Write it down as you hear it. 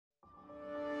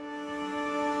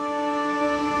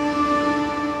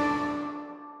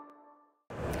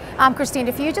I'm Christine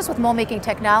DeFugis with MoldMaking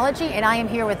Technology, and I am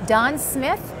here with Don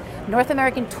Smith, North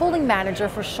American Tooling Manager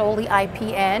for Scholle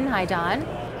IPN. Hi, Don.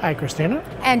 Hi, Christina.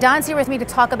 And Don's here with me to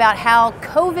talk about how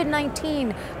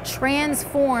COVID-19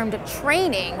 transformed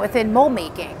training within mold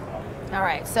making. All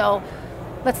right, so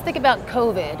let's think about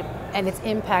COVID and its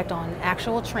impact on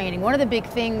actual training. One of the big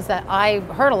things that I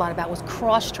heard a lot about was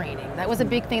cross-training. That was a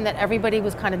big thing that everybody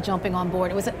was kind of jumping on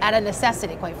board. It was at a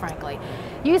necessity, quite frankly.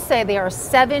 You say there are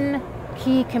 7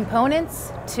 key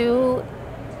components to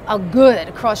a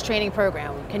good cross-training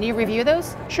program. Can you review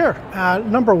those? Sure.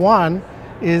 Number one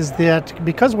is that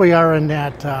because we are in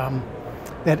that,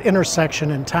 that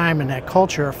intersection in time and that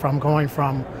culture from going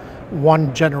from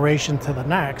one generation to the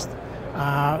next,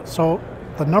 so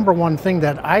the number one thing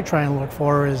that I try and look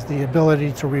for is the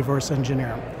ability to reverse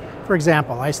engineer. For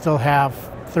example, I still have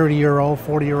 30-year-old,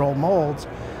 40-year-old molds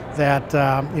that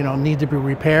need to be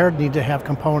repaired, need to have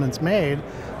components made.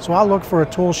 So I'll look for a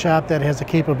tool shop that has the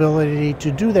capability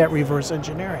to do that reverse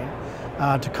engineering,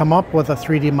 to come up with a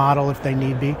 3D model if they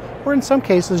need be, or in some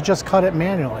cases just cut it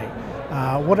manually,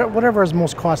 whatever is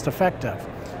most cost effective.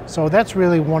 So that's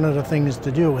really one of the things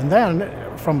to do. And then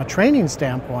from a training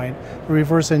standpoint, the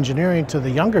reverse engineering to the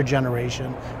younger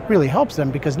generation really helps them,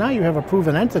 because now you have a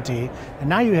proven entity and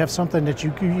now you have something that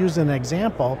you can use as an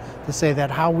example to say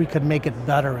that how we could make it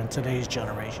better in today's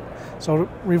generation. So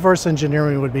reverse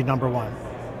engineering would be number one.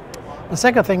 The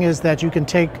second thing is that you can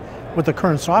take, with the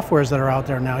current softwares that are out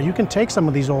there now, you can take some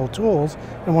of these old tools,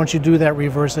 and once you do that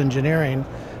reverse engineering,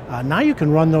 now you can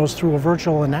run those through a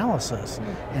virtual analysis.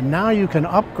 And now you can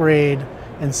upgrade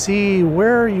and see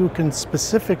where you can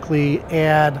specifically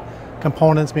add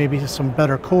components, maybe some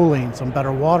better cooling, some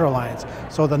better water lines.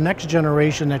 So the next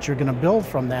generation that you're going to build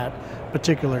from that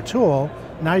particular tool,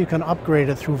 now you can upgrade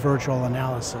it through virtual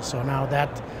analysis. So now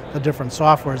that the different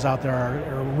softwares out there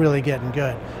are really getting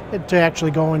good. To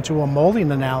actually go into a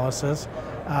molding analysis,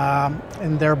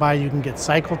 and thereby you can get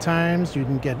cycle times, you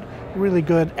can get really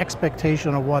good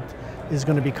expectation of what is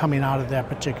going to be coming out of that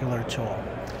particular tool.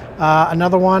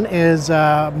 Another one is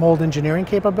mold engineering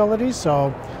capabilities.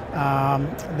 So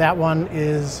that one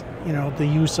is the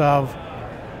use of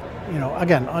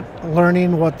again,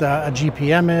 learning what a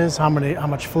GPM is, how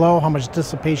much flow, how much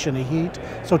dissipation of heat.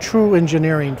 So true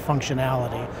engineering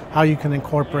functionality, how you can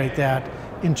incorporate that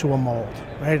into a mold,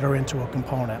 right, or into a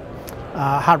component.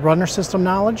 Hot runner system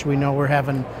knowledge. We know we're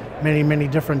having many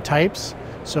different types.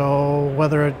 So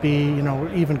whether it be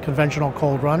even conventional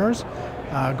cold runners,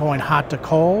 going hot to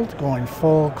cold, going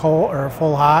full cold or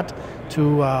full hot,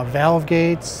 to valve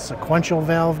gates, sequential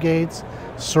valve gates,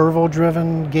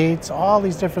 servo-driven gates, all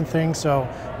these different things. So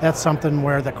that's something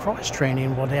where the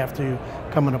cross-training would have to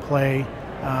come into play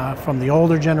from the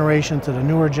older generation to the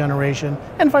newer generation,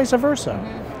 and vice versa,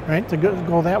 right? To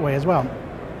go that way as well.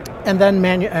 And then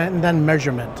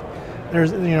measurement.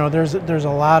 There's a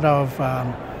lot of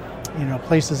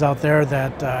places out there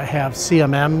that have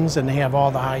CMMs and they have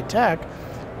all the high tech,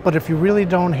 but if you really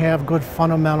don't have good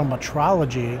fundamental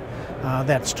metrology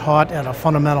that's taught at a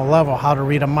fundamental level, how to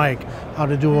read a mic, how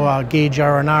to do a gauge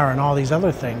R&R and all these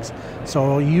other things.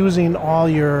 So using all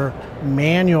your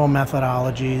manual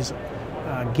methodologies,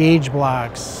 gauge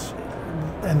blocks,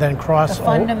 and then cross the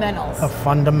fundamentals. The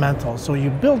fundamentals. So you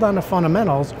build on the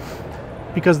fundamentals,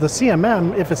 because the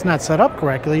CMM, if it's not set up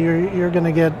correctly, you're going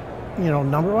to get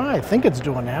number one, I think it's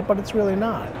doing that, but it's really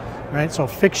not, right? So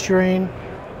fixturing,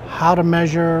 how to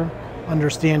measure,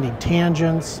 understanding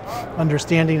tangents,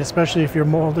 understanding, especially if you're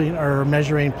molding or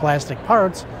measuring plastic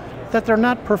parts, that they're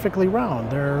not perfectly round.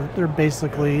 They're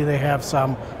basically, they have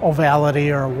some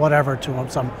ovality or whatever to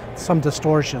them, some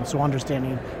distortion. So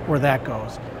understanding where that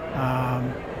goes.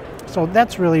 So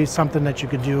that's really something that you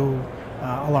could do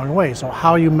along the way. So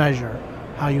how you measure,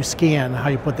 how you scan, how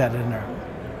you put that in there.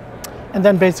 And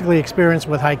then basically experience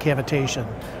with high cavitation.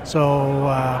 So,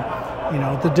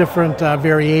 the different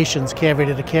variations,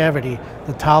 cavity to cavity,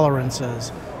 the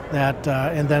tolerances, that,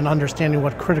 and then understanding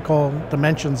what critical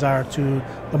dimensions are to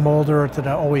the molder or to the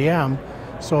OEM,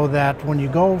 so that when you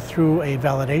go through a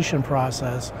validation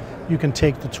process, you can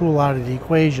take the tool out of the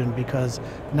equation, because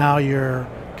now your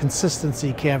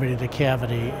consistency cavity to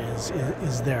cavity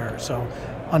is there. So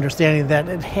understanding that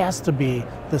it has to be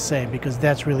the same, because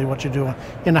that's really what you're doing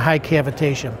in a high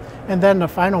cavitation. And then the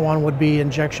final one would be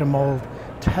injection mold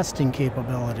testing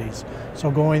capabilities. So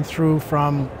going through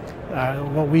from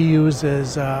what we use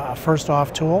is a first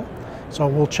off tool. So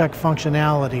we'll check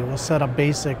functionality, we'll set a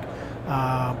basic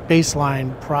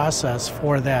baseline process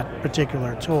for that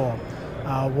particular tool.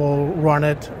 We'll run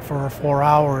it for 4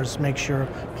 hours,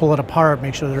 pull it apart,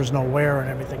 make sure there's no wear and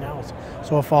everything else.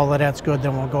 So if all of that's good,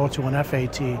 then we'll go to an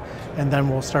FAT, and then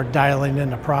we'll start dialing in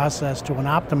the process to an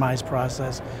optimized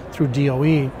process through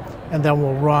DOE, and then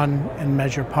we'll run and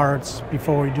measure parts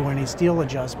before we do any steel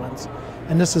adjustments.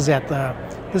 And this is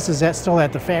still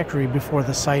at the factory before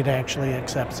the site actually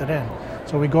accepts it in.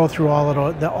 So we go through all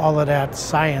of that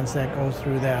science that goes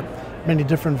through that, many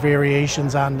different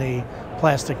variations on the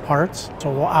plastic parts.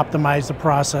 So we'll optimize the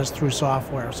process through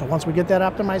software. So once we get that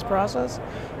optimized process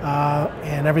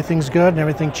and everything's good and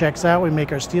everything checks out, we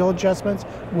make our steel adjustments.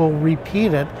 We'll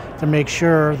repeat it to make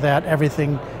sure that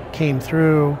everything came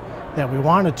through that we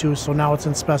wanted to. So now it's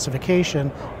in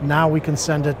specification. Now we can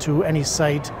send it to any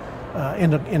site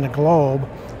in the globe,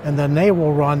 and then they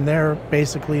will run their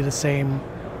basically the same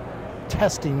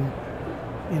testing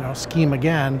scheme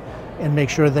again and make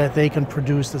sure that they can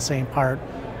produce the same part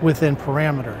within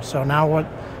parameters. So now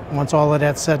once all of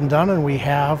that's said and done and we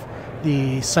have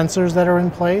the sensors that are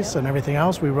in place and everything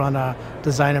else, we run a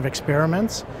design of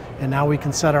experiments, and now we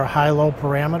can set our high-low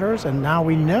parameters, and now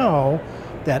we know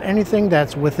that anything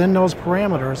that's within those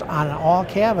parameters on all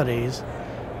cavities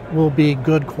will be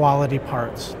good quality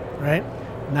parts, right?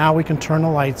 Now we can turn the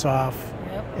lights off,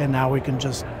 and now we can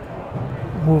just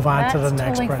move on to the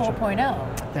next That's project. tooling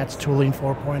 4.0. That's tooling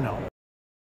 4.0.